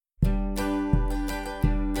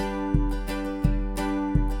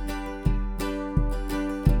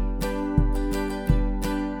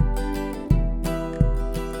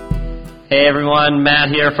Hey everyone, Matt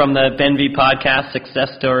here from the Benvie podcast,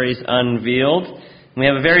 Success Stories Unveiled. We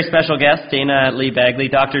have a very special guest, Dayna Lee-Baggley,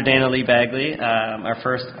 Dr. Dayna Lee-Baggley, our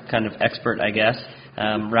first kind of expert, I guess,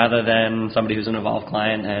 rather than somebody who's an Evolve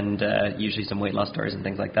client and usually some weight loss stories and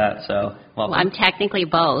things like that. So, welcome. Well, I'm technically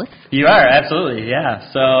both. You are, absolutely,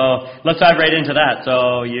 yeah. So let's dive right into that.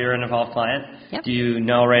 So you're an Evolve client. Yep. Do you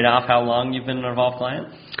know right off how long you've been an Evolve client?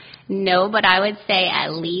 No, but I would say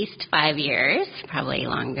at least 5 years, probably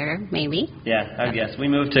longer, maybe. Yeah, I would guess. We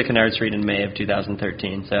moved to Kennard Street in May of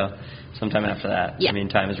 2013, so sometime after that. Yeah. I mean,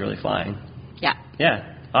 time is really flying. Yeah.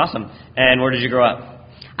 Yeah, awesome. And where did you grow up?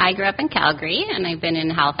 I grew up in Calgary, and I've been in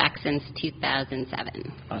Halifax since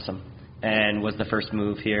 2007. Awesome. And was the first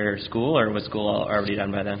move here school, or was school already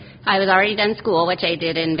done by then? I was already done school, which I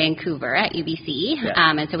did in Vancouver at UBC, Yeah.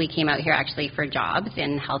 and so we came out here actually for jobs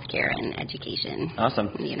in healthcare and education. Awesome.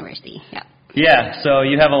 In the university, yeah. Yeah, so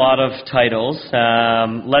you have a lot of titles.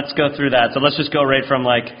 Let's go through that. So let's just go right from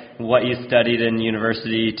like what you studied in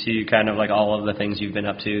university to kind of like all of the things you've been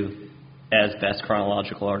up to as best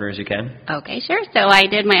chronological order as you can. Okay, sure. So I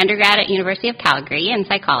did my undergrad at University of Calgary in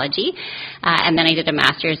psychology, and then I did a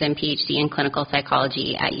master's and PhD in clinical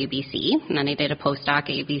psychology at UBC, and then I did a postdoc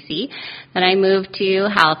at UBC. Then I moved to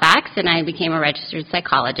Halifax, and I became a registered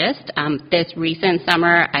psychologist. This recent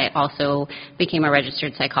summer, I also became a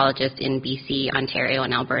registered psychologist in BC, Ontario,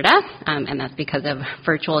 and Alberta, and that's because of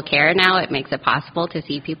virtual care now. It makes it possible to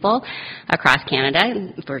see people across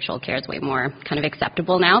Canada. Virtual care is way more kind of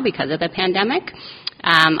acceptable now because of the pandemic.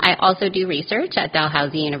 I also do research at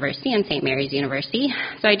Dalhousie University and St. Mary's University.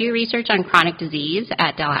 So I do research on chronic disease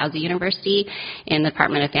at Dalhousie University in the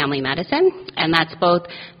Department of Family Medicine, and that's both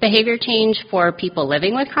behavior change for people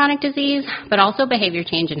living with chronic disease, but also behavior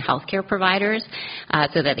change in healthcare providers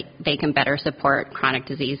so that they can better support chronic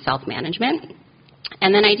disease self-management.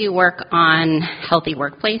 And then I do work on healthy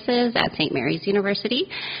workplaces at St. Mary's University.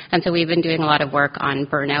 And so we've been doing a lot of work on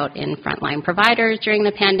burnout in frontline providers during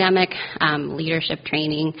the pandemic, leadership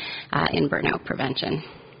training in burnout prevention.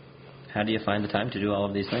 How do you find the time to do all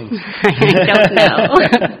of these things? I don't know.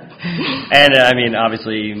 And I mean,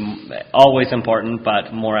 obviously, always important,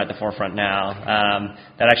 but more at the forefront now.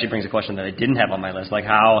 That actually brings a question that I didn't have on my list. Like,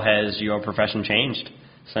 how has your profession changed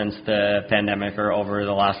since the pandemic or over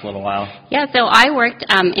the last little while? Yeah, so I worked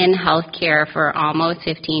in healthcare for almost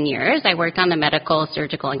 15 years. I worked on the medical,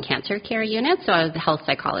 surgical, and cancer care units, so I was health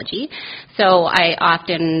psychology. So I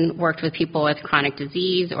often worked with people with chronic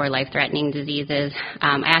disease or life-threatening diseases.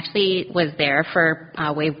 I actually was there for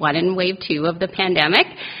wave 1 and wave 2 of the pandemic,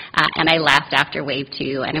 and I left after wave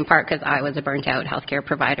 2, and in part because I was a burnt-out healthcare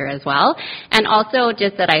provider as well, and also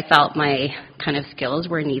just that I felt my kind of skills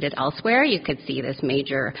were needed elsewhere. You could see this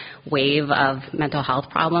major wave of mental health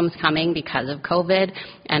problems coming because of COVID,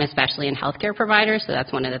 and especially in healthcare providers. So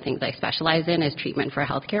that's one of the things I specialize in is treatment for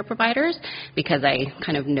healthcare providers, because I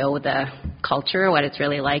kind of know the culture, what it's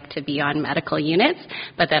really like to be on medical units,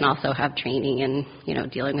 but then also have training in,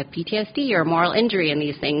 dealing with PTSD or moral injury and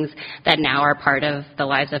these things that now are part of the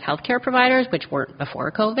lives of healthcare providers, which weren't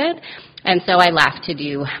before COVID. And so I left to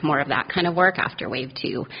do more of that kind of work after wave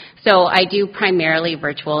 2. So I do primarily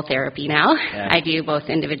virtual therapy now. Yeah. I do both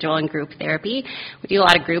individual and group therapy. We do a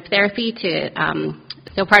lot of group therapy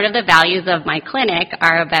so part of the values of my clinic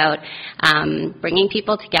are about bringing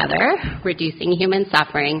people together, reducing human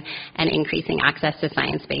suffering, and increasing access to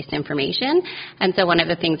science-based information. And so one of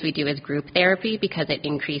the things we do is group therapy because it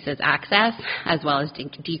increases access as well as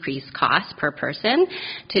decreased costs per person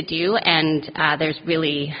to do. And there's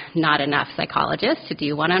really not enough psychologists to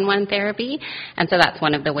do one-on-one therapy. And so that's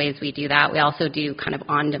one of the ways we do that. We also do kind of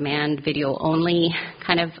on-demand, video-only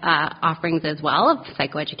kind of offerings as well of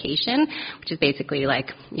psychoeducation, which is basically like,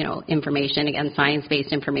 information, again,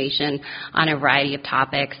 science-based information on a variety of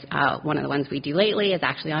topics. One of the ones we do lately is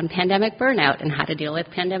actually on pandemic burnout and how to deal with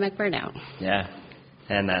pandemic burnout. Yeah,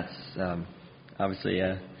 and that's obviously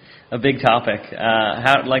a big topic.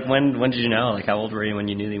 When did you know? Like, how old were you when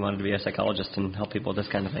you knew that you wanted to be a psychologist and help people with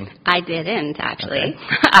this kind of thing? I didn't, actually. Okay.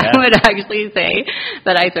 I would actually say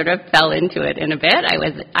that I sort of fell into it in a bit.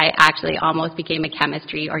 I actually almost became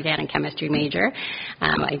a organic chemistry major.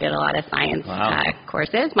 I did a lot of science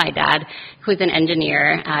courses. My dad, who's an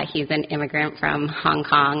engineer, he's an immigrant from Hong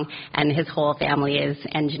Kong, and his whole family is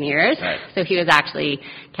engineers. Right. So he was actually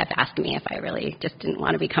kept asking me if I really just didn't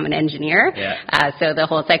want to become an engineer. Yeah. So the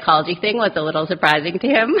whole psychology thing was a little surprising to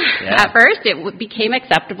him at first. It became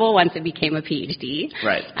acceptable once it became a PhD.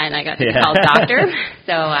 Right. And I got to be called doctor.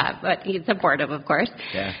 So, but he's supportive, of course.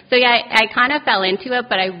 Yeah. So yeah, I kind of fell into it,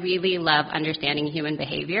 but I really love understanding human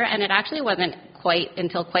behavior, and it actually wasn't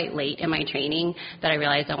until quite late in my training that I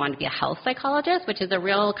realized I wanted to be a health psychologist, which is a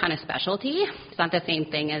real kind of specialty. It's not the same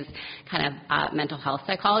thing as kind of mental health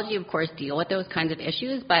psychology. Of course, deal with those kinds of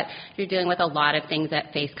issues, but you're dealing with a lot of things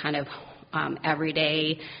that face kind of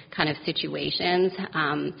everyday kind of situations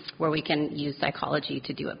where we can use psychology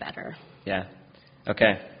to do it better. Yeah.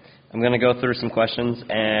 Okay. I'm going to go through some questions,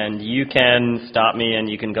 and you can stop me and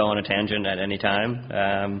you can go on a tangent at any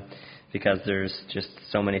time because there's just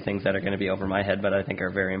so many things that are going to be over my head but I think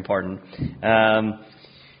are very important.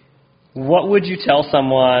 What would you tell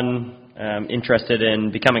someone interested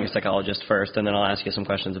in becoming a psychologist first, and then I'll ask you some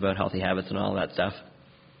questions about healthy habits and all that stuff.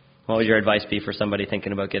 What would your advice be for somebody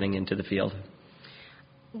thinking about getting into the field?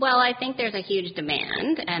 Well, I think there's a huge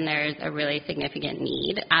demand and there's a really significant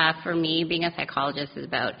need. For me, being a psychologist is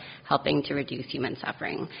about helping to reduce human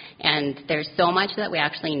suffering. And there's so much that we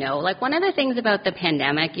actually know. Like one of the things about the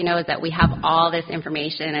pandemic, is that we have all this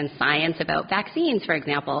information and science about vaccines, for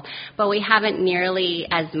example, but we haven't nearly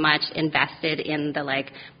as much invested in the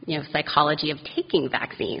psychology of taking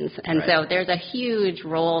vaccines. And right. So there's a huge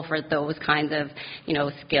role for those kinds of,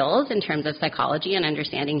 skills in terms of psychology and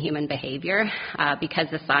understanding human behavior because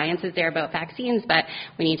the science is there about vaccines, but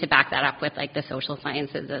we need to back that up with the social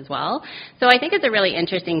sciences as well. So I think it's a really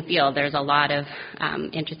interesting field. There's a lot of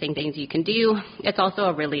interesting things you can do. It's also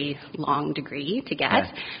a really long degree to get,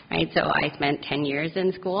 right? So I spent 10 years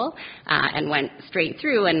in school and went straight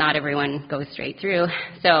through, and not everyone goes straight through.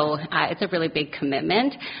 So it's a really big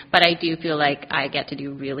commitment, but I do feel like I get to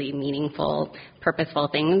do really meaningful, purposeful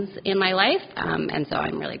things in my life, and so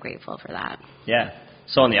I'm really grateful for that. Yeah.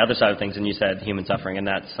 So on the other side of things, and you said human suffering, and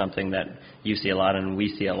that's something that you see a lot and we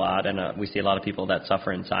see a lot, and we see a lot of people that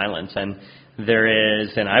suffer in silence. And there is,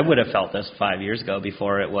 and I would have felt this 5 years ago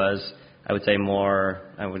before it was, I would say more,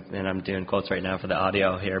 and I'm doing quotes right now for the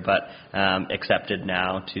audio here, but accepted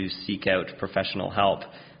now to seek out professional help.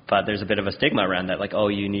 But there's a bit of a stigma around that, like, oh,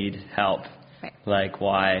 you need help. Right. Like,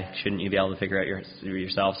 why shouldn't you be able to figure out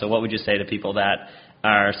yourself? So what would you say to people that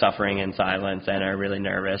are suffering in silence and are really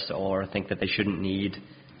nervous or think that they shouldn't need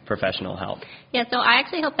professional help? Yeah, so I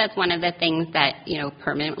actually hope that's one of the things that,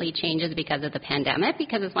 permanently changes because of the pandemic,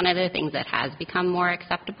 because it's one of the things that has become more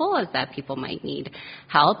acceptable is that people might need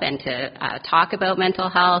help and to talk about mental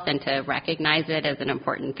health and to recognize it as an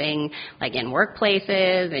important thing, like in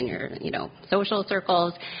workplaces and your, social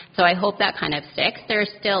circles. So I hope that kind of sticks. There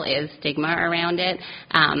still is stigma around it.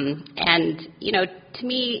 To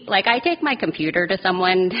me, I take my computer to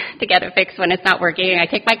someone to get it fixed when it's not working. I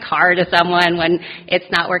take my car to someone when it's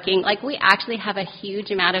not working. We actually have a huge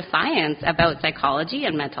amount of science about psychology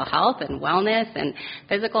and mental health and wellness and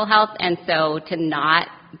physical health. And so to not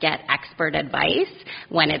get expert advice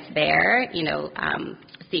when it's there,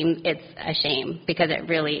 it's a shame because it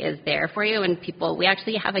really is there for you. And we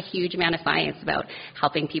actually have a huge amount of science about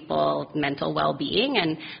helping people mental well-being,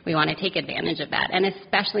 and we want to take advantage of that. And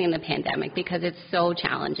especially in the pandemic because it's so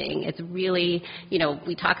challenging. It's really,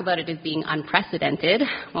 we talk about it as being unprecedented.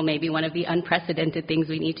 Well, maybe one of the unprecedented things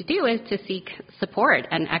we need to do is to seek support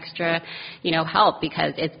and extra, help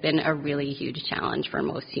because it's been a really huge challenge for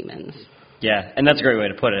most humans. Yeah, and that's a great way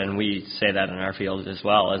to put it, and we say that in our field as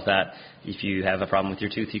well, is that if you have a problem with your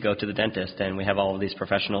tooth, you go to the dentist, and we have all of these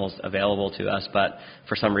professionals available to us, but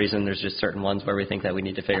for some reason there's just certain ones where we think that we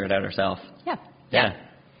need to figure it out ourselves. Yeah.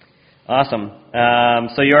 Awesome.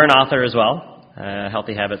 So you're an author as well,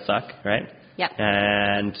 Healthy Habits Suck, right? Yep.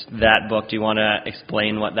 And that book, do you want to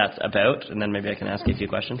explain what that's about? And then maybe I can ask you a few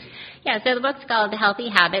questions. Yeah, so the book's called Healthy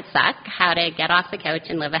Habits Suck, How to Get Off the Couch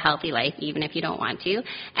and Live a Healthy Life even if you don't want to.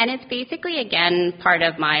 And it's basically, again, part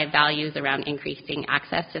of my values around increasing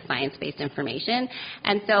access to science-based information.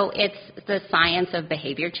 And so it's the science of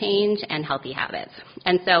behavior change and healthy habits.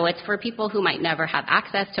 And so it's for people who might never have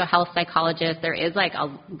access to a health psychologist. There is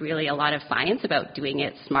really a lot of science about doing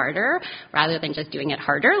it smarter rather than just doing it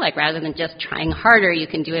harder. Rather than just trying harder, you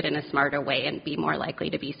can do it in a smarter way and be more likely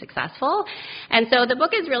to be successful. And so the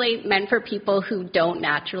book is really meant for people who don't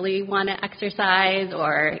naturally want to exercise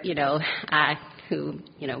or, who,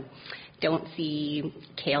 don't see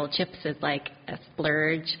kale chips as a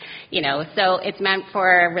splurge, So it's meant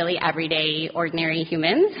for really everyday, ordinary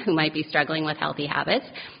humans who might be struggling with healthy habits.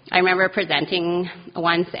 I remember presenting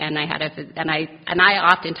once, and I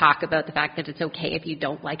often talk about the fact that it's okay if you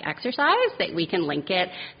don't like exercise, that we can link it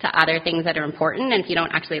to other things that are important. And if you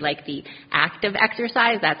don't actually like the act of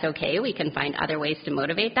exercise, that's okay. We can find other ways to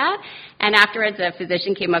motivate that. And afterwards, a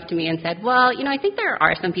physician came up to me and said, well, I think there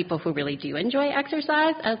are some people who really do enjoy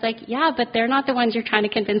exercise. I was like, yeah, but they're not the ones you're trying to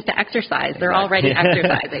convince to exercise. They're already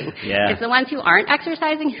exercising. Yeah. It's the ones who aren't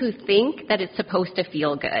exercising who think that it's supposed to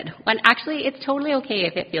feel good, when actually it's totally okay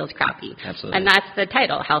if it feels crappy. Absolutely. And that's the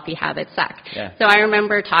title, Healthy Habits Suck. Yeah. So I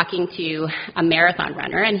remember talking to a marathon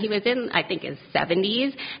runner, and he was in, I think, his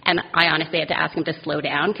 70s, and I honestly had to ask him to slow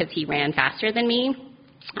down because he ran faster than me.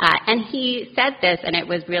 And he said this, and it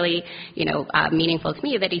was really, meaningful to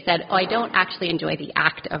me, that he said, I don't actually enjoy the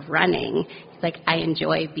act of running. He's like, I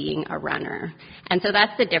enjoy being a runner. And so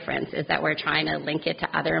that's the difference, is that we're trying to link it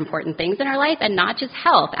to other important things in our life, and not just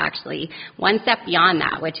health, actually. One step beyond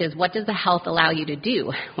that, which is, what does the health allow you to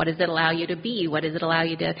do? What does it allow you to be? What does it allow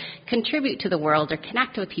you to contribute to the world, or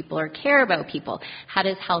connect with people, or care about people? How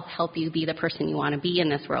does health help you be the person you want to be in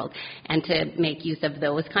this world? And to make use of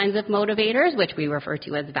those kinds of motivators, which we refer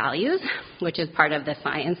to as values, which is part of the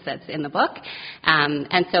science that's in the book.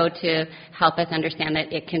 And so to help us understand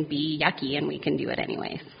that it can be yucky and we can do it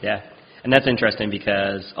anyways. Yeah. And that's interesting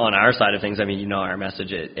because on our side of things, our message,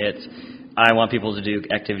 it's I want people to do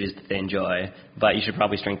activities that they enjoy, but you should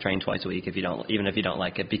probably strength train twice a week even if you don't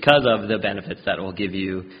like it, because of the benefits that it will give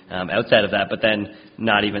you outside of that. But then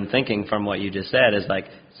not even thinking from what you just said is like,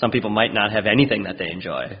 some people might not have anything that they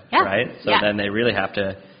enjoy, right? So then they really have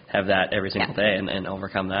to have that every single day and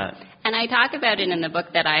overcome that. And I talk about it in the book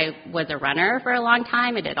that I was a runner for a long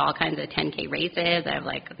time. I did all kinds of 10K races. I have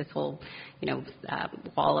like this whole,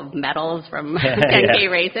 wall of medals from 10K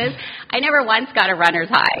races. I never once got a runner's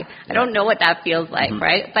high. I don't know what that feels like,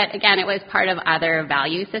 right? But again, it was part of other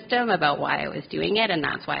value system about why I was doing it, and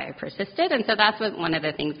that's why I persisted. And so that's one of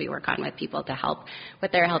the things we work on with people to help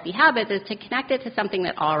with their healthy habits, is to connect it to something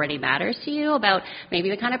that already matters to you, about maybe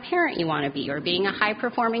the kind of parent you want to be, or being a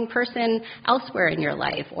high-performing person elsewhere in your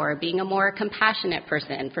life, or being a more compassionate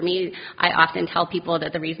person. For me, I often tell people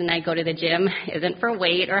that the reason I go to the gym isn't for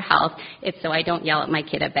weight or health. It's so I don't yell at my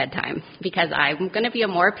kid at bedtime, because I'm going to be a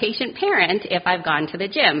more patient parent if I've gone to the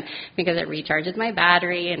gym, because it recharges my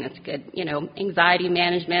battery and it's good, anxiety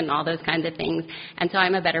management and all those kinds of things. And so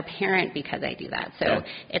I'm a better parent because I do that. So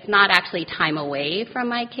it's not actually time away from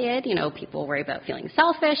my kid. People worry about feeling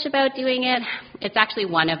selfish about doing it. It's actually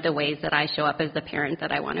one of the ways that I show up as the parent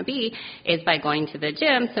that I want to be, is by going to the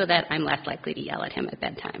gym so that I'm less likely to yell at him at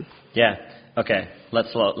bedtime. Yeah. Okay.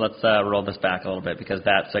 Let's roll this back a little bit, because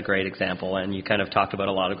that's a great example, and you kind of talked about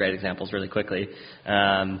a lot of great examples really quickly.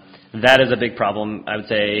 That is a big problem, I would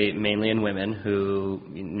say, mainly in women who,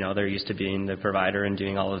 they're used to being the provider and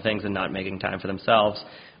doing all the things and not making time for themselves,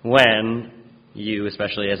 when you,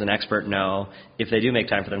 especially as an expert, know if they do make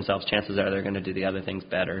time for themselves, chances are they're going to do the other things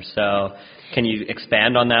better. So can you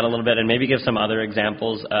expand on that a little bit and maybe give some other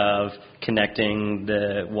examples of connecting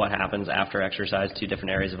what happens after exercise to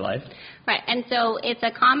different areas of life? Right, and so it's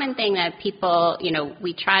a common thing that people,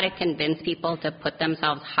 we try to convince people to put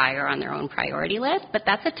themselves higher on their own priority list, but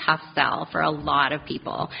that's a tough sell for a lot of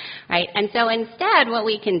people, right? And so instead what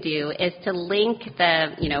we can do is to link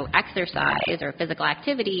the, exercise or physical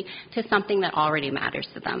activity to something that already matters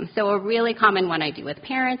to them. So a really common one I do with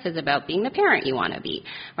parents is about being the parent you want to be,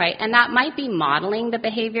 right? And that might be modeling the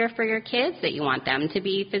behavior for your kids, that you want them to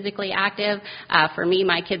be physically active. For me,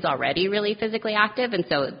 my kid's already really physically active, and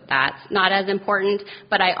so that's not as important,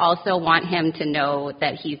 but I also want him to know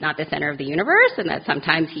that he's not the center of the universe, and that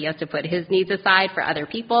sometimes he has to put his needs aside for other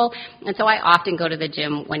people. And so I often go to the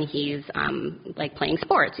gym when he's playing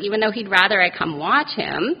sports, even though he'd rather I come watch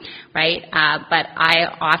him, right? But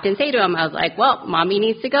I often say to him, I was like, well, mommy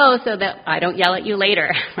needs to go so that I don't yell at you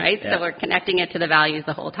later, right? Yeah. So we're connecting it to the values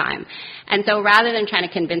the whole time. And so rather than trying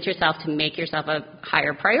to convince yourself to make yourself a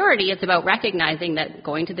higher priority, it's about recognizing that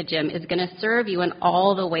going to the gym is going to serve you in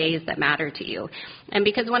all the ways that matter to you. And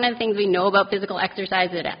because one of the things we know about physical exercise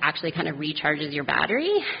is that it actually kind of recharges your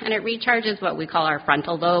battery, and it recharges what we call our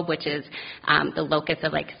frontal lobe, which is the locus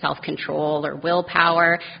of self-control or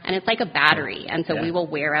willpower, and it's like a battery. And so we will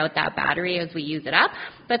wear out that battery as we use it up.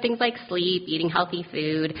 But things like sleep, eating healthy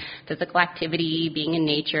food, physical activity, being in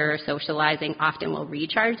nature, socializing often will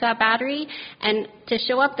recharge that battery. And to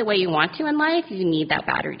show up the way you want to in life, you need that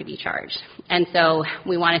battery to be charged. And so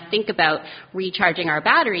we want to think about recharging our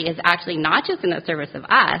battery as actually not just in the service of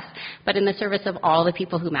us, but in the service of all the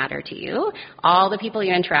people who matter to you, all the people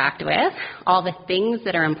you interact with, all the things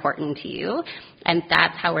that are important to you. And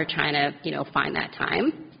that's how we're trying to, find that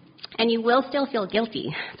time. And you will still feel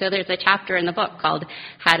guilty. So there's a chapter in the book called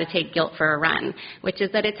How to Take Guilt for a Run, which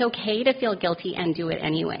is that it's okay to feel guilty and do it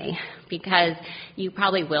anyway, because you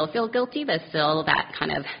probably will feel guilty, but still that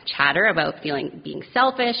kind of chatter about being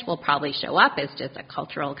selfish will probably show up as just a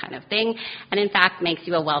cultural kind of thing, and in fact makes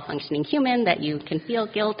you a well-functioning human that you can feel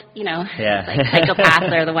guilt, Yeah. like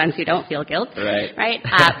psychopaths are the ones who don't feel guilt, right?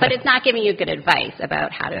 But it's not giving you good advice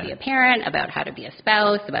about how to be a parent, about how to be a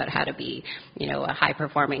spouse, about how to be, a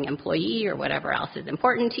high-performing employee or whatever else is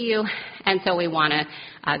important to you. And so we want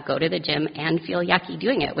to go to the gym and feel yucky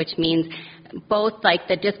doing it, which means both like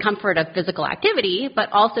the discomfort of physical activity,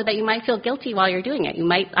 but also that you might feel guilty while you're doing it.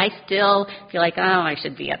 I still feel like, I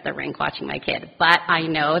should be at the rink watching my kid. But I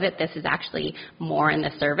know that this is actually more in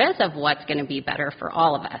the service of what's going to be better for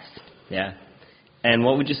all of us. Yeah. And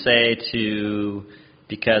what would you say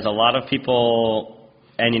because a lot of people,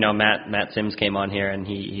 and Matt Sims came on here, and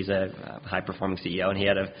he's a high-performing CEO, and he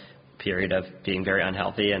had a period of being very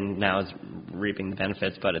unhealthy and now is reaping the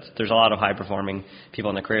benefits, but there's a lot of high-performing people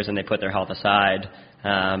in their careers, and they put their health aside,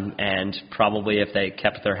 and probably if they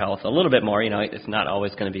kept their health a little bit more, it's not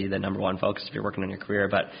always going to be the number one focus if you're working on your career,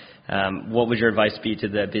 but what would your advice be to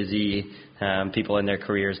the busy people in their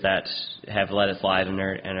careers that have let it slide and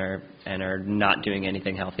are not doing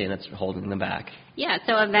anything healthy, and it's holding them back? Yeah,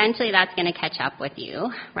 so eventually that's going to catch up with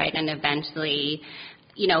you, right? And eventually,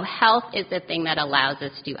 health is the thing that allows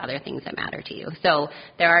us to do other things that matter to you. So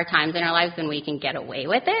there are times in our lives when we can get away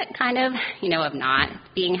with it, kind of, of not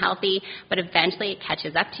being healthy, but eventually it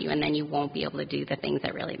catches up to you, and then you won't be able to do the things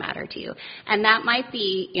that really matter to you. And that might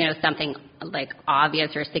be, something like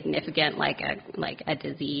obvious or significant, like a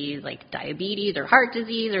disease, like diabetes or heart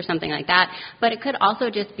disease or something like that. But it could also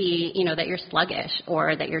just be, that you're sluggish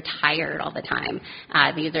or that you're tired all the time.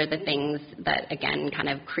 These are the things that, again, kind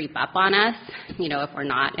of creep up on us, if we're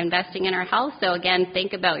not investing in our health. So again,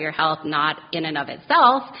 think about your health not in and of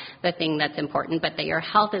itself, the thing that's important, but that your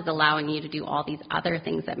health is allowing you to do all these other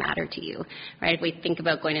things that matter to you, right? If we think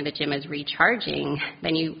about going to the gym as recharging,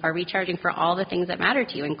 then you are recharging for all the things that matter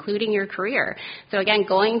to you, including your career. So again,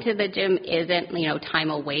 going to the gym isn't, time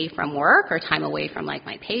away from work or time away from like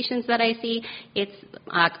my patients that I see. It's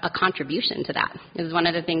a contribution to that. This is one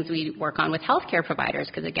of the things we work on with healthcare providers,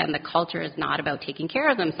 because again, the culture is not about taking care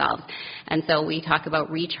of themselves. And so we talk about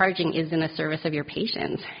recharging is in the service of your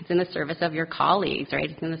patients. It's in the service of your colleagues, right?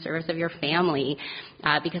 It's in the service of your family,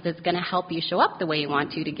 because it's going to help you show up the way you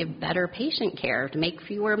want to give better patient care, to make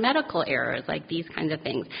fewer medical errors, like these kinds of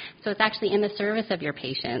things. So it's actually in the service of your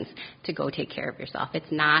patients to go take care of yourself.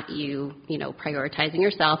 It's not you, prioritizing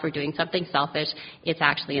yourself or doing something selfish. It's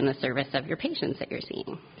actually in the service of your patients that you're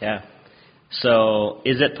seeing. Yeah. So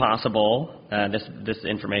is it possible, this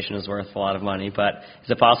information is worth a lot of money, but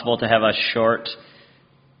is it possible to have a short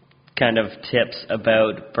kind of tips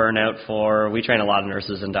about burnout we train a lot of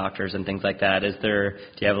nurses and doctors and things like that. Do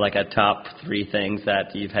you have like a top 3 things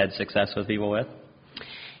that you've had success with people with?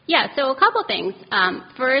 Yeah, so a couple things.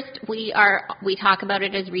 First, we talk about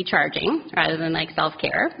it as recharging rather than like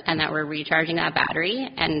self-care, and that we're recharging that battery,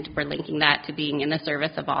 and we're linking that to being in the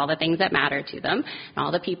service of all the things that matter to them and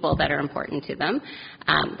all the people that are important to them.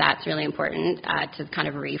 That's really important to kind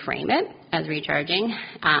of reframe it as recharging.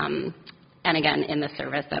 And again, in the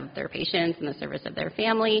service of their patients, in the service of their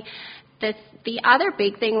family. The other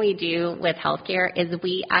big thing we do with healthcare is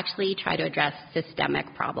we actually try to address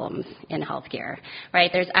systemic problems in healthcare,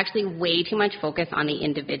 right? There's actually way too much focus on the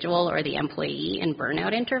individual or the employee in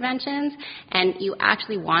burnout interventions, and you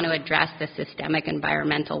actually want to address the systemic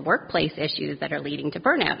environmental workplace issues that are leading to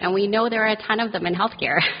burnout. And we know there are a ton of them in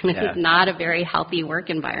healthcare. This is not a very healthy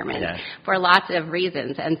work environment for lots of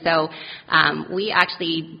reasons. And so we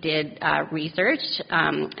actually did research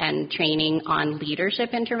and training on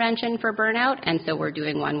leadership intervention for burnout, and so we're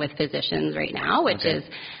doing one with physicians right now, which is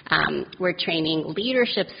we're training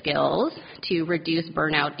leadership skills to reduce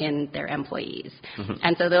burnout in their employees.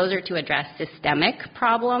 And so those are to address systemic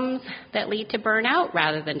problems that lead to burnout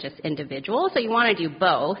rather than just individual. So you want to do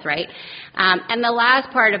both, right? And the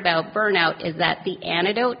last part about burnout is that the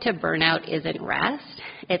antidote to burnout isn't rest.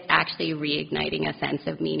 It's actually reigniting a sense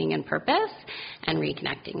of meaning and purpose and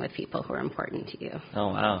reconnecting with people who are important to you. Oh,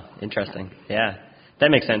 wow. Interesting. Yeah. That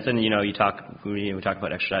makes sense. And, we talk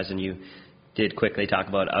about exercise, and you did quickly talk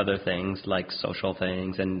about other things like social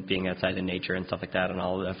things and being outside in nature and stuff like that, and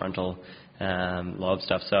all of the frontal lobe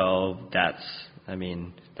stuff. So that's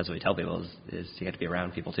that's what we tell people is you got to be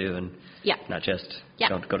around people too, and not just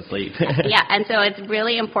don't go to sleep. And so it's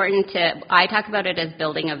really important I talk about it as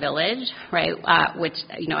building a village, right, which,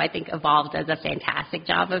 I think evolved as a fantastic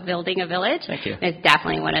job of building a village. Thank you. It's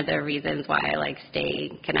definitely one of the reasons why I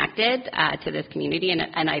stay connected to this community,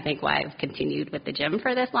 and I think why I've continued with the gym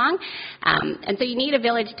for this long. And so you need a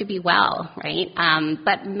village to be well, right?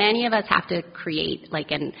 But many of us have to create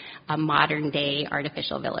a modern day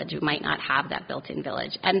artificial village. We might not have that built-in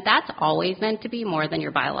village. And that's always meant to be more than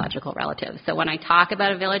your biological relatives. So when I talk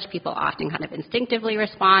about a village, people often kind of instinctively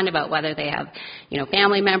respond about whether they have,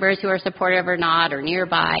 family members who are supportive or not, or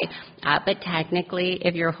nearby. But technically,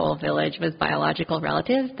 if your whole village was biological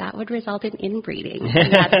relatives, that would result in inbreeding.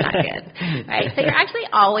 And that's not good, right? So you're actually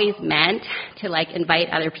always meant to invite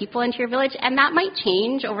other people into your village, and that might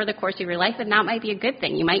change over the course of your life, and that might be a good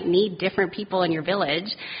thing. You might need different people in your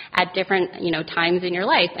village at different, times in your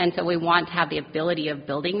life, and so we want to have the ability of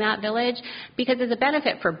building that village because it's a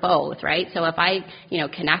benefit for both, right? So if I,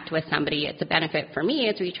 connect with somebody, it's a benefit for me.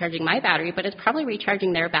 It's recharging my battery, but it's probably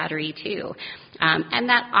recharging their battery too. And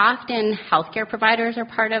that often healthcare providers are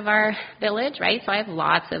part of our village, right? So I have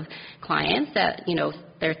lots of clients that,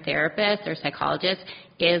 their therapist or psychologist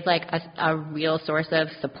is a real source of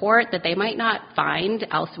support that they might not find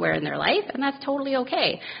elsewhere in their life, and that's totally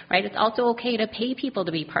okay, right? It's also okay to pay people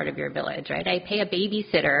to be part of your village, right? I pay a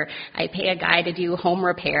babysitter, I pay a guy to do home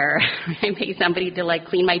repair, I pay somebody to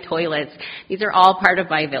clean my toilets. These are all part of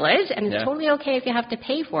my village, and it's totally okay if you have to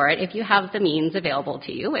pay for it if you have the means available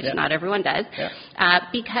to you, which not everyone does,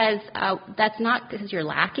 because that's not because you're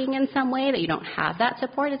lacking in some way that you don't have that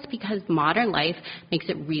support. It's because modern life makes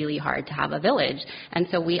it really hard to have a village, and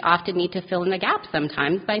so we often need to fill in the gaps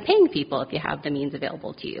sometimes by paying people if you have the means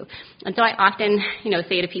available to you. And so I often,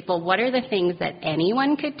 say to people, what are the things that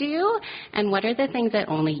anyone could do, and what are the things that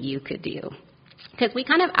only you could do? Because we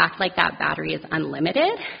kind of act like that battery is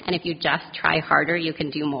unlimited, and if you just try harder, you can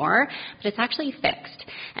do more, but it's actually fixed.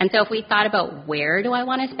 And so if we thought about where do I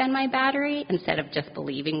want to spend my battery, instead of just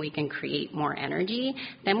believing we can create more energy,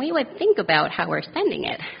 then we would think about how we're spending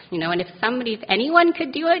it. And if anyone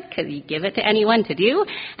could do it, could you give it to anyone to do?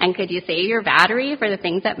 And could you save your battery for the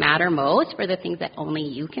things that matter most, for the things that only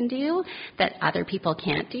you can do, that other people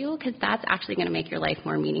can't do? Because that's actually going to make your life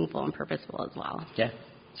more meaningful and purposeful as well. Yeah,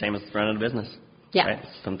 same as running a business. Yeah. Right?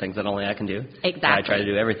 Some things that only I can do. Exactly. If I try to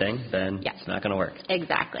do everything, then it's not going to work.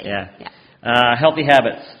 Exactly. Yeah. Healthy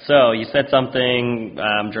habits. So you said something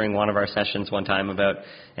during one of our sessions one time about,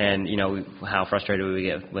 and how frustrated we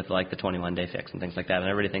get with the 21-day fix and things like that. And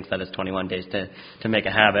everybody thinks that it's 21 days to make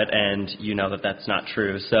a habit, and that's not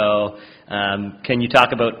true. So can you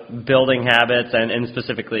talk about building habits and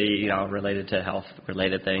specifically related to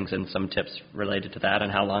health-related things and some tips related to that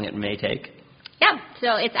and how long it may take? Yeah,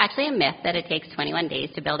 so it's actually a myth that it takes 21 days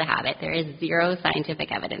to build a habit. There is zero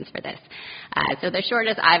scientific evidence for this. So the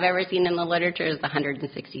shortest I've ever seen in the literature is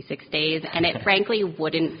 166 days, and it frankly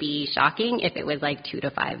wouldn't be shocking if it was 2 to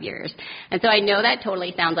 5 years. And so I know that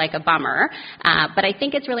totally sounds like a bummer, but I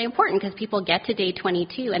think it's really important because people get to day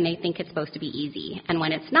 22 and they think it's supposed to be easy. And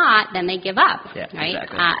when it's not, then they give up, right?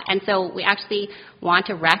 Exactly. And so we actually want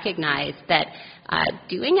to recognize that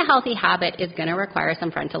doing a healthy habit is going to require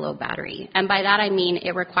some frontal lobe battery. And by that I mean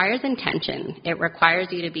it requires intention. It requires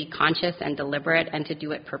you to be conscious and deliberate and to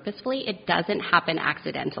do it purposefully. It doesn't happen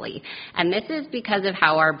accidentally. And this is because of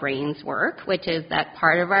how our brains work, which is that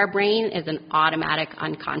part of our brain is an automatic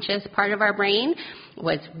unconscious part of our brain,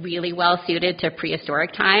 was really well suited to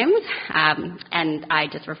prehistoric times, and I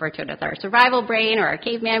just refer to it as our survival brain or our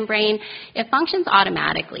caveman brain. It functions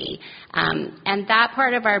automatically, and that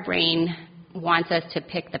part of our brain wants us to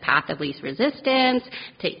pick the path of least resistance,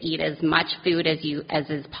 to eat as much food as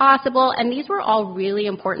is possible, and these were all really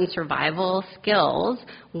important survival skills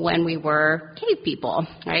when we were cave people,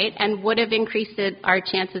 right, and would have increased our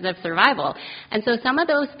chances of survival. And so some of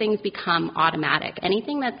those things become automatic.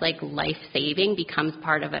 Anything that's life-saving becomes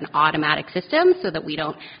part of an automatic system so that we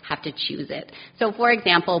don't have to choose it. So, for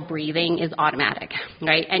example, breathing is automatic,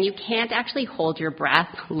 right, and you can't actually hold your breath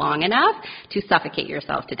long enough to suffocate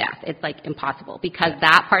yourself to death. It's impossible because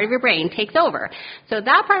that part of your brain takes over. So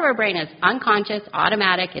that part of our brain is unconscious,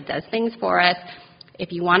 automatic. It does things for us.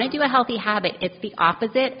 If you want to do a healthy habit, it's the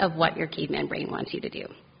opposite of what your caveman brain wants you to do.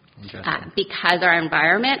 Because our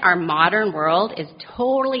environment, our modern world, is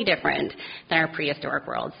totally different than our prehistoric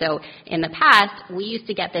world. So in the past, we used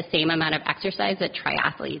to get the same amount of exercise that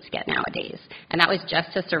triathletes get nowadays, and that was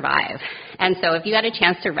just to survive. And so if you had a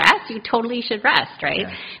chance to rest, you totally should rest, right?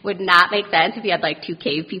 Yeah. Would not make sense if you had like two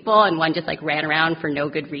cave people and one just like ran around for no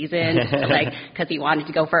good reason, like because he wanted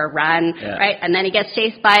to go for a run, right? And then he gets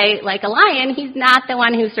chased by like a lion. He's not the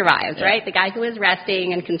one who survives, right? The guy who is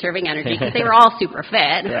resting and conserving energy, because they were all super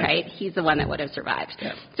fit, right? He's the one that would have survived.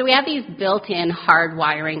 So we have these built-in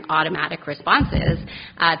hardwiring automatic responses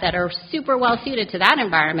that are super well suited to that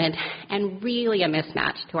environment and really a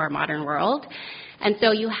mismatch to our modern world. And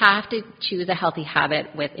so you have to choose a healthy habit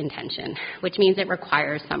with intention, which means it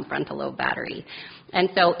requires some frontal lobe battery. And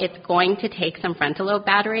so it's going to take some frontal lobe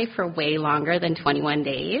battery for way longer than 21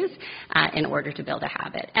 days in order to build a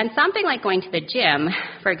habit. And something like going to the gym,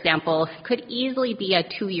 for example, could easily be a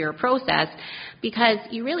 2-year process, because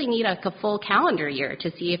you really need a full calendar year to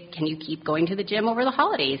see if can you keep going to the gym over the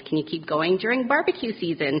holidays? Can you keep going during barbecue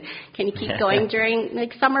season? Can you keep going during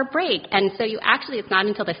like summer break? And so you actually, it's not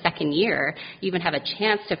until the second year you even have a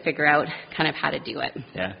chance to figure out kind of how to do it.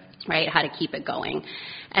 Right, how to keep it going.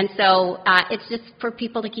 And so it's just for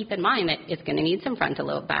people to keep in mind that it's going to need some frontal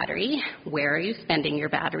lobe battery. Where are you spending your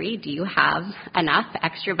battery? Do you have enough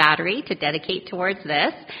extra battery to dedicate towards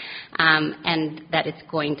this? And that it's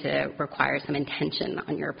going to require some intention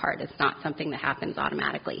on your part. It's not something that happens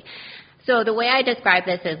automatically. So the way I describe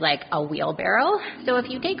this is like a wheelbarrow. So if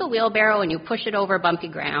you take a wheelbarrow and you push it over bumpy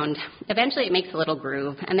ground, eventually it makes a little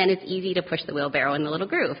groove, and then it's easy to push the wheelbarrow in the little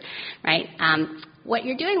groove, right? What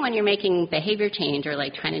you're doing when you're making behavior change or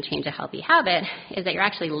like trying to change a healthy habit is that you're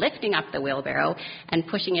actually lifting up the wheelbarrow and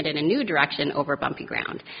pushing it in a new direction over bumpy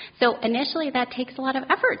ground. So initially that takes a lot of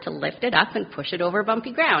effort to lift it up and push it over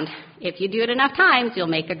bumpy ground. If you do it enough times, you'll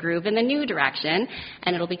make a groove in the new direction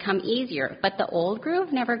and it'll become easier. But the old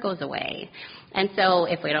groove never goes away. And so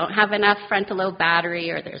if we don't have enough frontal lobe battery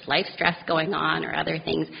or there's life stress going on or other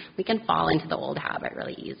things, we can fall into the old habit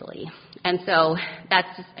really easily. And so that's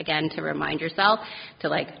just, again, to remind yourself to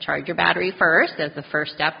like charge your battery first as the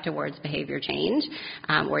first step towards behavior change,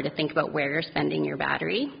 or to think about where you're spending your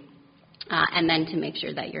battery, and then to make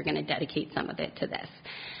sure that you're going to dedicate some of it to this.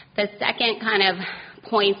 The second kind of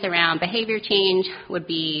points around behavior change would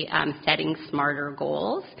be setting smarter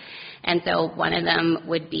goals. And so one of them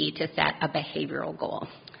would be to set a behavioral goal.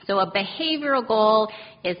 So a behavioral goal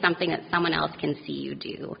is something that someone else can see you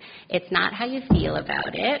do. It's not how you feel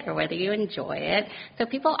about it or whether you enjoy it. So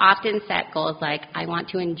people often set goals like, I want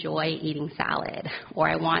to enjoy eating salad, or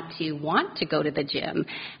I want to go to the gym.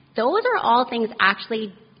 Those are all things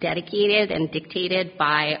actually dedicated and dictated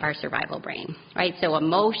by our survival brain, right? So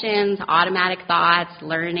emotions, automatic thoughts,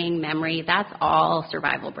 learning, memory, that's all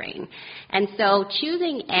survival brain. And so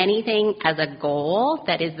choosing anything as a goal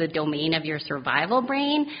that is the domain of your survival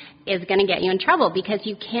brain is going to get you in trouble, because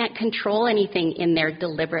you can't control anything in there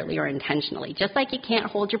deliberately or intentionally. Just like you can't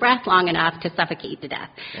hold your breath long enough to suffocate to death,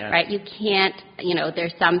 right? You can't,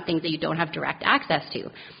 there's some things that you don't have direct access to.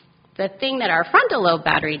 The thing that our frontal lobe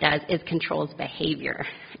battery does is controls behavior.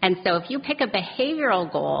 And so if you pick a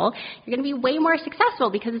behavioral goal, you're going to be way more successful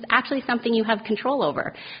because it's actually something you have control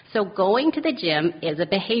over. So going to the gym is a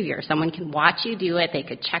behavior. Someone can watch you do it. They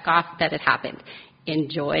could check off that it happened.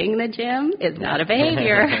 Enjoying the gym is not a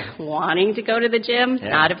behavior. Wanting to go to the gym,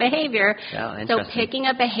 not a behavior. So picking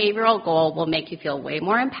a behavioral goal will make you feel way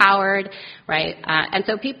more empowered, right? And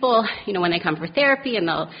so people, when they come for therapy and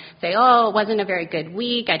they'll say, oh, it wasn't a very good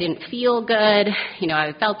week, I didn't feel good,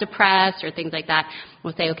 I felt depressed or things like that,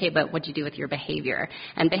 we'll say, okay, but what'd you do with your behavior?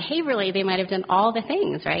 And behaviorally, they might have done all the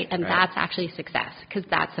things, right? And that's actually success, because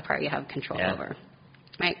that's the part you have control over.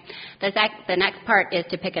 Right. The next part is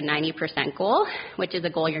to pick a 90% goal, which is a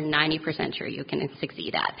goal you're 90% sure you can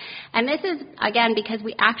succeed at. And this is, again, because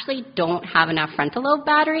we actually don't have enough frontal lobe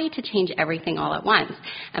battery to change everything all at once.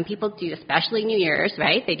 And people do, especially New Year's,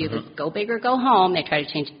 right? They do this go big or go home. They try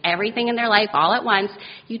to change everything in their life all at once.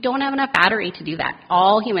 You don't have enough battery to do that.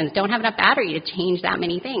 All humans don't have enough battery to change that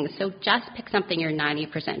many things. So just pick something you're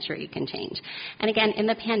 90% sure you can change. And again, in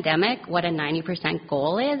the pandemic, what a 90%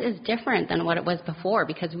 goal is different than what it was before,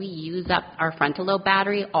 because we use up our frontal lobe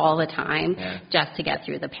battery all the time just to get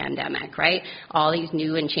through the pandemic, right? All these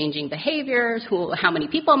new and changing behaviors, how many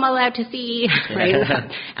people am I allowed to see, right?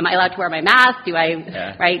 Am I allowed to wear my mask? Do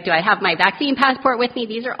I have my vaccine passport with me?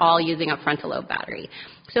 These are all using up frontal lobe battery.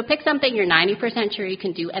 So pick something you're 90% sure you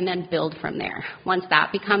can do and then build from there. Once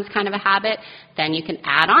that becomes kind of a habit, then you can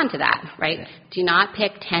add on to that, right? Do not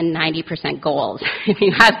pick 10 90% goals. If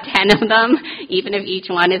you have 10 of them, even if each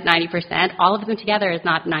one is 90%, all of them together better is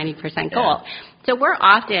not 90% goal. So we're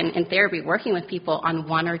often in therapy working with people on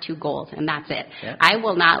 1 or 2 goals, and that's it. I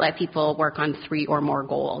will not let people work on 3 or more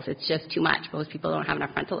goals. It's just too much. Most people don't have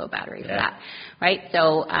enough frontal lobe battery for that, right?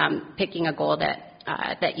 So picking a goal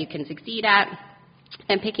that you can succeed at,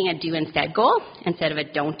 and picking a do instead goal instead of a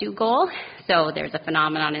don't do goal. So there's a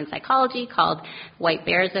phenomenon in psychology called white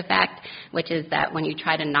bears effect, which is that when you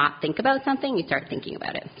try to not think about something, you start thinking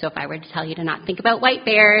about it. So if I were to tell you to not think about white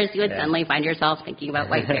bears, you would suddenly find yourself thinking about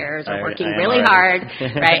white bears or working really hard,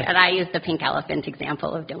 right? And I use the pink elephant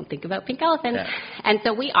example of don't think about pink elephants. And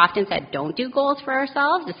so we often said don't do goals for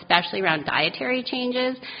ourselves, especially around dietary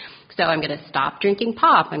changes. So I'm going to stop drinking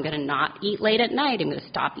pop. I'm going to not eat late at night. I'm going to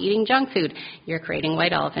stop eating junk food. You're creating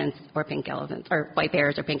white elephants or pink elephants or white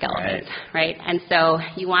bears or pink elephants, right? And so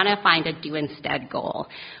you want to find a do instead goal.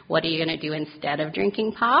 What are you going to do instead of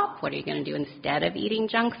drinking pop? What are you going to do instead of eating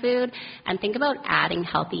junk food? And think about adding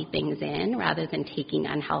healthy things in rather than taking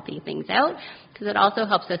unhealthy things out, because it also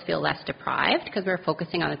helps us feel less deprived because we're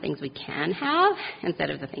focusing on the things we can have instead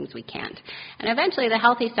of the things we can't. And eventually the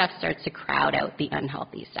healthy stuff starts to crowd out the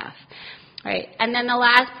unhealthy stuff. Right, and then the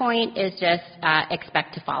last point is just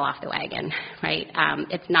expect to fall off the wagon, right?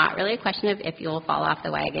 It's not really a question of if you'll fall off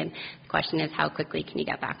the wagon. The question is how quickly can you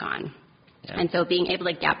get back on? And so being able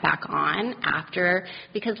to get back on after,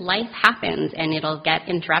 because life happens and it'll get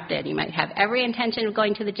interrupted. You might have every intention of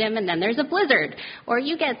going to the gym and then there's a blizzard, or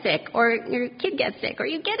you get sick, or your kid gets sick, or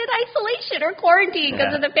you get in isolation or quarantine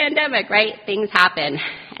because of the pandemic, right? Things happen.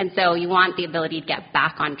 And so you want the ability to get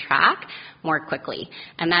back on track more quickly.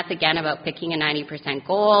 And that's, again, about picking a 90%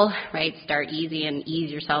 goal, right? Start easy and ease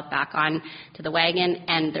yourself back on to the wagon.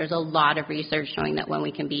 And there's a lot of research showing that when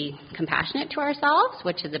we can be compassionate to ourselves,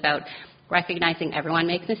 which is about recognizing everyone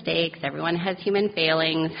makes mistakes, everyone has human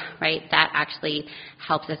failings, right? That actually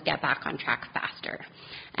helps us get back on track faster.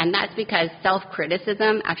 And that's because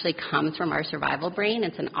self-criticism actually comes from our survival brain.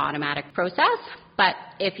 It's an automatic process. But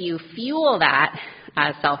if you fuel that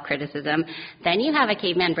self-criticism, then you have a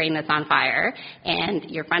caveman brain that's on fire, and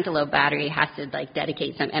your frontal lobe battery has to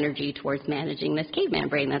dedicate some energy towards managing this caveman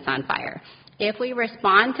brain that's on fire. If we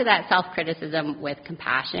respond to that self-criticism with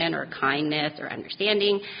compassion or kindness or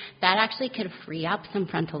understanding, that actually could free up some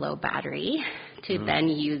frontal lobe battery to then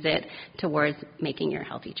use it towards making your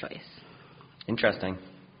healthy choice. Interesting.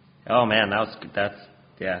 Oh man, that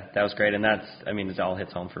was great, and it all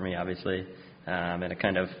hits home for me, obviously, and it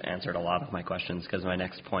kind of answered a lot of my questions, because my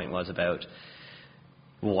next point was about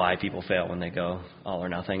why people fail when they go all or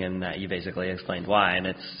nothing, and that you basically explained why.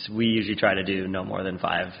 And we usually try to do no more than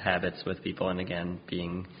 5 habits with people, and again,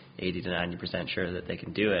 being 80 to 90% sure that they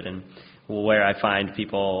can do it. And where I find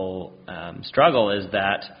people struggle is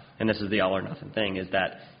that, and this is the all or nothing thing, is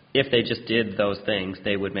that if they just did those things,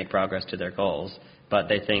 they would make progress to their goals. But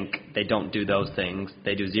they think they don't do those things.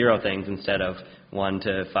 They do 0 things instead of 1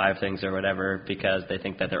 to 5 things or whatever, because they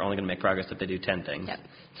think that they're only going to make progress if they do 10 things.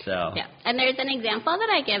 Yeah, and there's an example that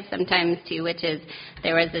I give sometimes too, which is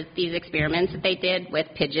there was these experiments that they did with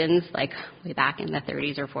pigeons, like way back in the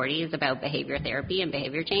 30s or 40s, about behavior therapy and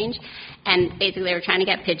behavior change. And basically they were trying to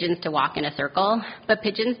get pigeons to walk in a circle, but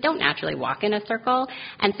pigeons don't naturally walk in a circle.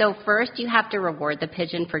 And so first you have to reward the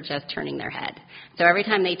pigeon for just turning their head. So every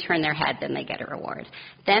time they turn their head, then they get a reward.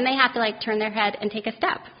 Then they have to turn their head and take a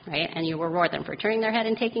step, right? And you reward them for turning their head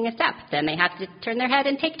and taking a step. Then they have to turn their head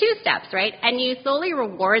and take 2 steps, right? And you slowly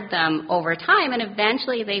reward them over time, and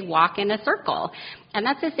eventually they walk in a circle. And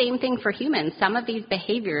that's the same thing for humans. Some of these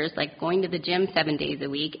behaviors, like going to the gym 7 days a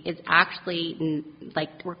week, is actually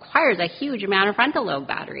requires a huge amount of frontal lobe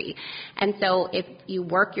battery. And so if you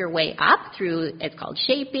work your way up through, it's called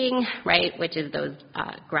shaping, right, which is those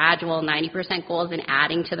gradual 90% goals and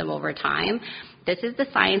adding to them over time. This is the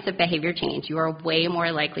science of behavior change. You are way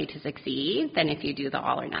more likely to succeed than if you do the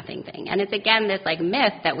all or nothing thing. And it's, again, this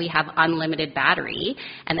myth that we have unlimited battery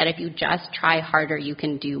and that if you just try harder, you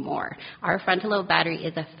can do more. Our frontal lobe battery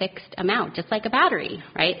is a fixed amount, just like a battery,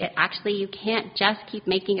 right? You can't just keep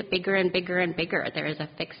making it bigger and bigger and bigger. There is a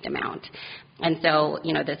fixed amount. And so,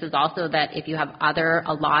 this is also that if you have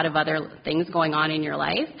a lot of other things going on in your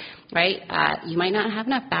life, right, you might not have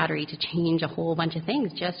enough battery to change a whole bunch of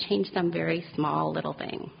things. Just change some very small little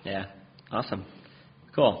thing. Yeah, awesome.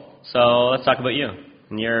 Cool. So let's talk about you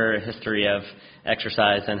and your history of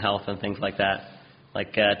exercise and health and things like that.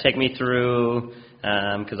 Take me through,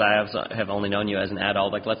 because I have only known you as an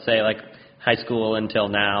adult, let's say, high school until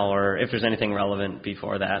now, or if there's anything relevant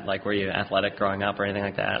before that, like were you athletic growing up or anything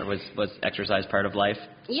like that? Or was exercise part of life?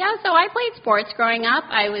 Yeah, so I played sports growing up.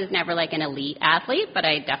 I was never like an elite athlete, but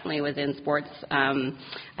I definitely was in sports.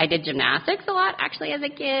 I did gymnastics a lot actually as a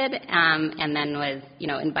kid, and then was,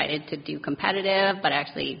 invited to do competitive, but I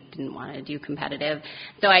actually didn't want to do competitive.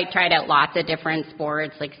 So I tried out lots of different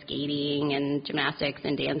sports like skating and gymnastics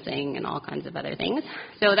and dancing and all kinds of other things.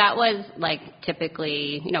 So that was like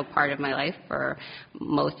typically, part of my life for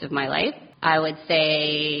most of my life. I would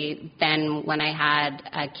say then when I had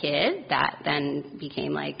a kid, that then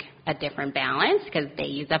became like a different balance because they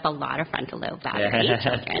use up a lot of frontal lobe battery,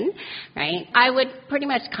 children, right? I would pretty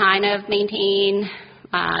much kind of maintain,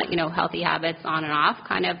 healthy habits on and off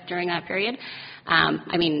kind of during that period.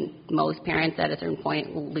 Most parents at a certain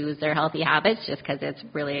point lose their healthy habits just because it's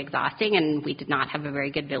really exhausting, and we did not have a very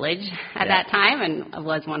good village at that time, and it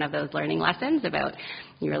was one of those learning lessons about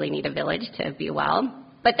you really need a village to be well.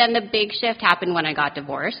 But then the big shift happened when I got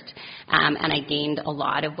divorced, and I gained a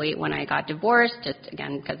lot of weight when I got divorced, just,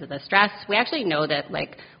 again, because of the stress. We actually know that,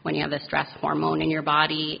 like, when you have the stress hormone in your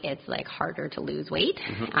body, it's, like, harder to lose weight.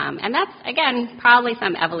 Mm-hmm. And that's, again, probably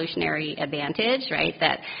some evolutionary advantage, right,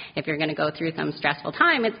 that if you're going to go through some stressful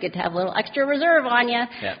time, it's good to have a little extra reserve on you,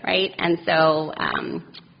 right? And so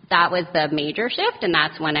that was the major shift, and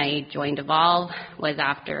that's when I joined Evolve, was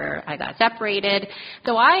after I got separated.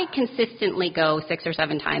 So I consistently go 6 or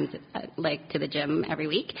 7 times, to the gym every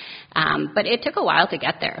week. But it took a while to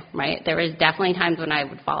get there, right? There was definitely times when I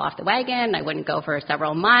would fall off the wagon. I wouldn't go for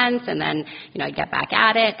several months, and then, I'd get back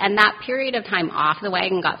at it. And that period of time off the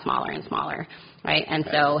wagon got smaller and smaller. Right. And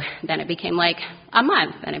so then it became like a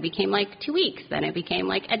month, then it became like 2 weeks, then it became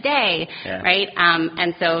like a day. Right.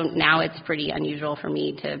 And so now it's pretty unusual for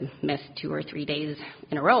me to miss 2 or 3 days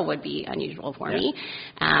in a row would be unusual for me.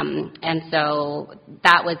 And so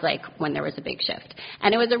that was like when there was a big shift.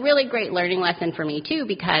 And it was a really great learning lesson for me, too,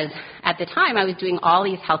 because at the time I was doing all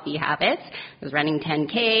these healthy habits. I was running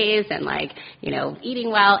 10Ks and eating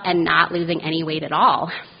well and not losing any weight at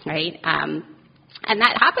all. Right. And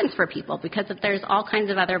that happens for people because there's all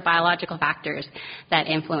kinds of other biological factors that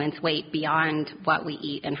influence weight beyond what we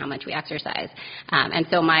eat and how much we exercise. And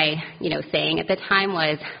so my, saying at the time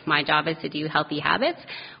was, my job is to do healthy habits.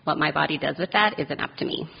 What my body does with that isn't up to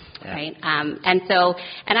me. Right. And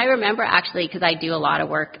I remember actually, because I do a lot of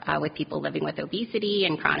work with people living with obesity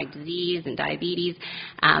and chronic disease and diabetes,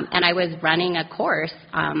 and I was running a course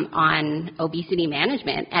on obesity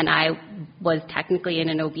management, and I was technically in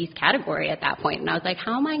an obese category at that point. And I was like,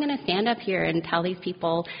 how am I going to stand up here and tell these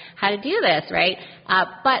people how to do this, right?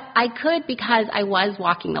 But I could because I was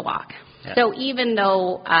walking the walk. So even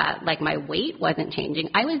though, my weight wasn't changing,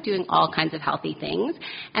 I was doing all kinds of healthy things.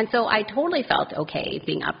 And so I totally felt okay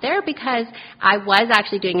being up there because I was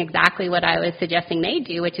actually doing exactly what I was suggesting they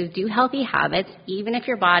do, which is do healthy habits. Even if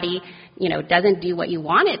your body, doesn't do what you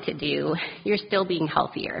want it to do, you're still being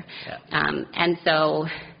healthier. And so,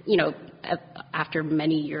 after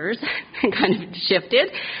many years, kind of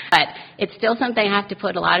shifted, but it's still something I have to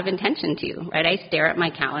put a lot of intention to, right? I stare at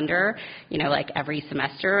my calendar, every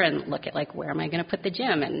semester and look at where am I going to put the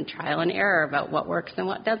gym and trial and error about what works and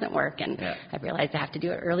what doesn't work. And I realized I have to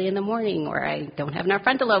do it early in the morning or I don't have enough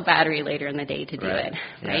frontal lobe battery later in the day to do it,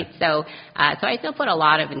 right? So I still put a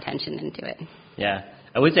lot of intention into it. Yeah.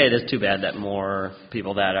 I would say it is too bad that more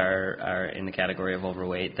people that are in the category of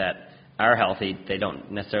overweight that are healthy, they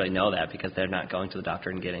don't necessarily know that because they're not going to the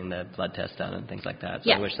doctor and getting the blood test done and things like that.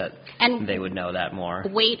 So I wish that they would know that more.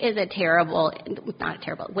 Weight is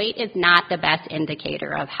weight is not the best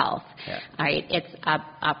indicator of health. All right, it's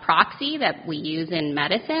a proxy that we use in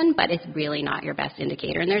medicine, but it's really not your best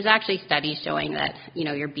indicator. And there's actually studies showing that,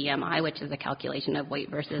 your BMI, which is a calculation of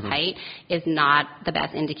weight versus height, is not the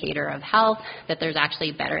best indicator of health, that there's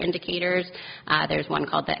actually better indicators. There's one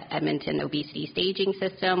called the Edmonton Obesity Staging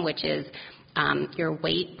System, which is your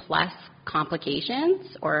weight plus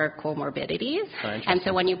complications or comorbidities. And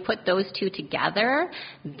so when you put those two together,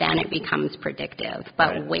 then it becomes predictive.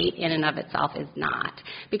 But weight in and of itself is not.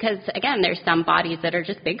 Because, again, there's some bodies that are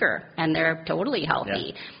just bigger and they're totally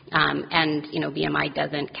healthy. And, BMI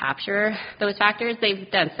doesn't capture those factors. They've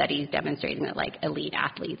done studies demonstrating that, elite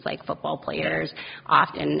athletes, like football players,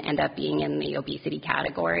 often end up being in the obesity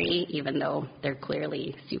category, even though they're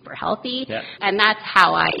clearly super healthy. And that's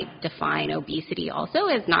how I define obesity also,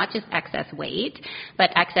 is not just excess weight,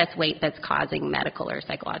 but excess weight that's causing medical or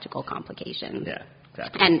psychological complications.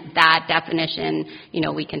 Exactly. And that definition,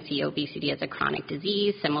 we can see obesity as a chronic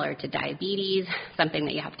disease similar to diabetes, something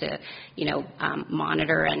that you have to,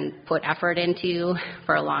 monitor and put effort into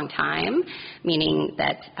for a long time, meaning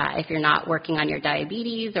that if you're not working on your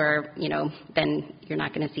diabetes or, then you're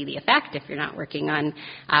not going to see the effect. If you're not working on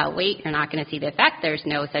weight, you're not going to see the effect. There's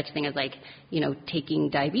no such thing as taking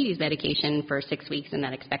diabetes medication for 6 weeks and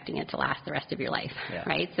then expecting it to last the rest of your life,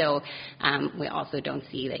 right? So we also don't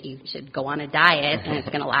see that you should go on a diet and it's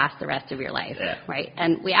going to last the rest of your life, right?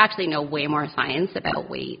 And we actually know way more science about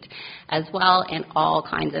weight as well, and all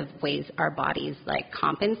kinds of ways our bodies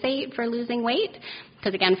compensate for losing weight.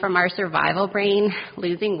 Because again, from our survival brain,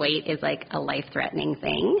 losing weight is like a life-threatening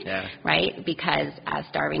thing, right? Because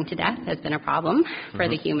starving to death has been a problem for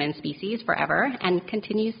the human species forever and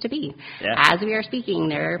continues to be. As we are speaking,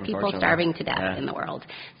 there are people starving to death in the world.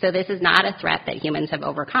 So this is not a threat that humans have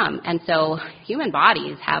overcome. And so human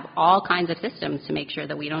bodies have all kinds of systems to make sure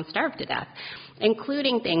that we don't starve to death,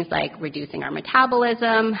 including things like reducing our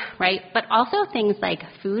metabolism, right? But also things like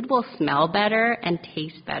food will smell better and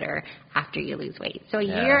taste better after you lose weight. So a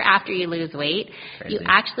year after you lose weight, you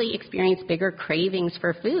actually experience bigger cravings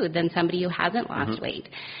for food than somebody who hasn't lost weight.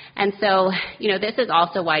 And so, this is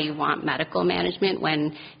also why you want medical management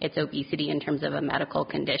when it's obesity in terms of a medical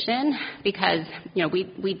condition, because,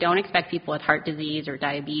 we don't expect people with heart disease or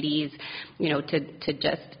diabetes, to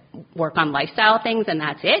just work on lifestyle things and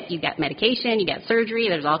that's it. You get medication, you get surgery,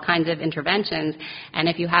 there's all kinds of interventions. And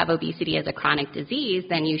if you have obesity as a chronic disease,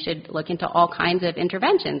 then you should look into all kinds of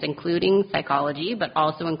interventions, including psychology, but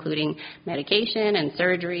also including medication and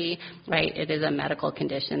surgery, right? It is a medical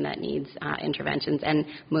condition that needs interventions, and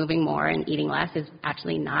moving more and eating less is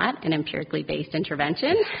actually not an empirically based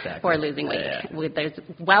intervention for losing weight. There's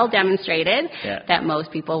well demonstrated that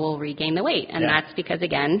most people will regain the weight, and that's because,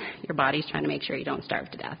 again, your body's trying to make sure you don't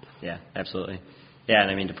starve to death. Yeah, absolutely. Yeah, and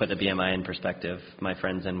I mean, to put the BMI in perspective, my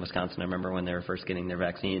friends in Wisconsin, I remember when they were first getting their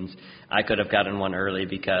vaccines, I could have gotten one early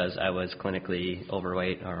because I was clinically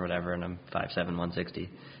overweight or whatever, and I'm 5'7", 160.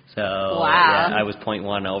 So I was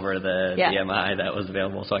 0.1 over the BMI that was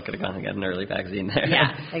available, so I could have gone and got an early vaccine there.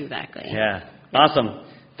 Yeah, exactly. Awesome.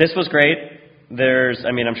 This was great.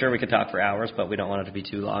 I'm sure we could talk for hours, but we don't want it to be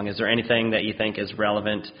too long. Is there anything that you think is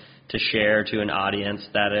relevant to share to an audience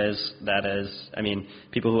that is,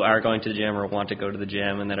 people who are going to the gym or want to go to the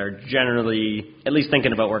gym and that are generally at least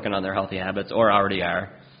thinking about working on their healthy habits or already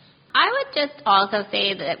are? I would just also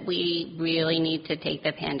say that we really need to take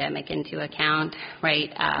the pandemic into account, right?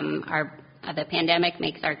 The pandemic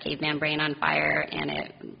makes our caveman brain on fire, and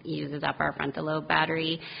it uses up our frontal lobe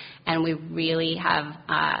battery, and we really have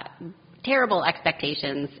terrible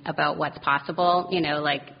expectations about what's possible,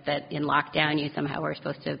 like that in lockdown you somehow were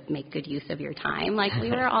supposed to make good use of your time. Like,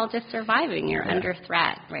 we were all just surviving. You're under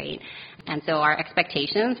threat, right? And so our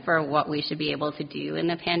expectations for what we should be able to do in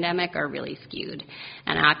the pandemic are really skewed.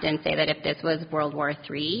 And I often say that if this was World War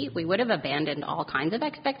III, we would have abandoned all kinds of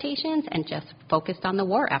expectations and just focused on the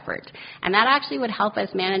war effort. And that actually would help us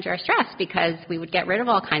manage our stress, because we would get rid of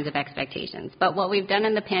all kinds of expectations. But what we've done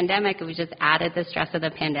in the pandemic is we just added the stress of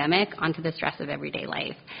the pandemic onto the stress of everyday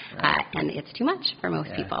life. And it's too much for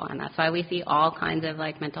most people. And that's why we see all kinds of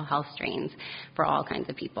mental health strains for all kinds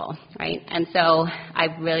of people, right? And so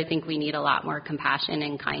I really think we need a lot more compassion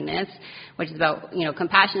and kindness, which is about,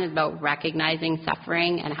 compassion is about recognizing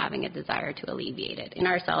suffering and having a desire to alleviate it in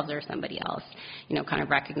ourselves or somebody else, kind of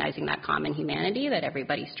recognizing that common humanity, that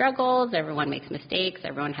everybody struggles, everyone makes mistakes,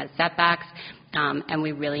 everyone has setbacks. And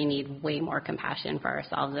we really need way more compassion for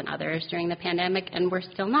ourselves and others during the pandemic, and we're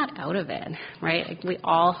still not out of it, right? We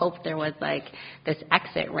all hoped there was this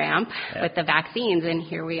exit ramp with the vaccines, and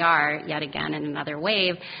here we are yet again in another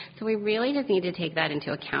wave. So we really just need to take that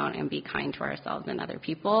into account and be kind to ourselves and other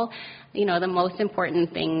people. The most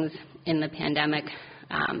important things in the pandemic,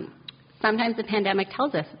 sometimes the pandemic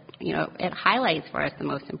tells us, it highlights for us the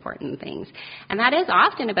most important things. And that is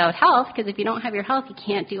often about health, because if you don't have your health, you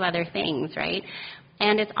can't do other things, right?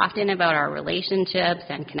 And it's often about our relationships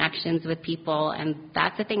and connections with people, and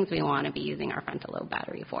that's the things we want to be using our frontal lobe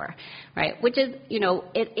battery for, right? Which is,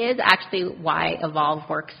 it is actually why Evolve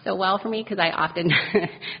works so well for me, because I often,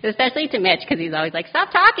 especially to Mitch, because he's always like,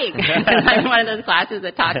 stop talking. I'm one of those classes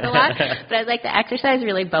that talks a lot. But I was like, the exercise is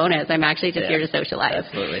really bonus. I'm actually just here to socialize.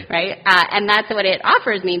 Absolutely. Right? And that's what it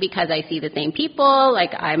offers me, because I see the same people.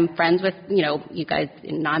 Like, I'm friends with, you guys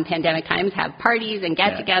in non-pandemic times have parties and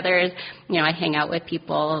get-togethers. I hang out with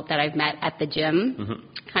people that I've met at the gym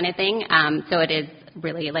kind of thing. So it is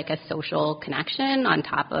really like a social connection on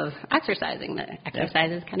top of exercising. The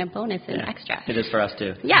exercise is kind of bonus and extra. It is for us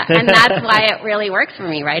too. Yeah, and that's why it really works for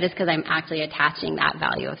me, right, is because I'm actually attaching that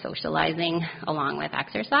value of socializing along with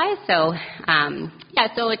exercise. So,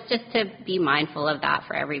 so it's just to be mindful of that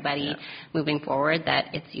for everybody moving forward, that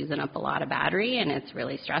it's using up a lot of battery and it's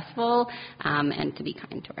really stressful, and to be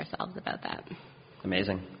kind to ourselves about that.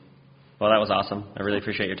 Amazing. Well, that was awesome. I really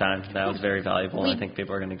appreciate your time. That was very valuable, and I think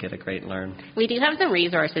people are going to get a great learn. We do have some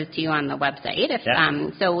resources, too, on the website.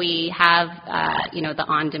 So we have, the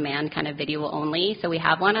on-demand kind of video only. So we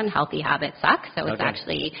have one on Healthy Habits Suck. So it's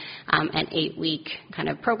actually an 8-week kind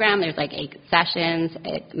of program. There's like 8 sessions.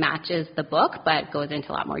 It matches the book, but goes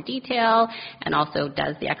into a lot more detail and also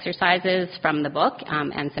does the exercises from the book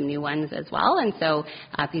and some new ones as well. And so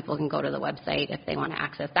people can go to the website if they want to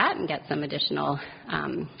access that and get some additional,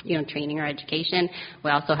 training or education.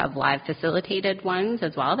 We also have live facilitated ones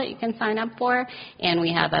as well that you can sign up for, and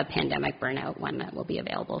we have a pandemic burnout one that will be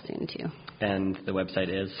available soon too. And the website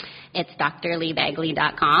is? It's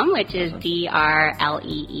drleebagley.com, which is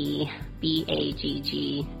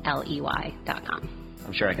drleebagley.com.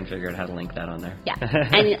 I'm sure I can figure out how to link that on there. Yeah,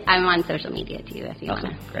 and I'm on social media too if you want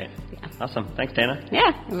to. Great. Yeah. Awesome. Thanks, Dayna.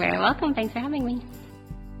 Yeah, you're very welcome. Thanks for having me.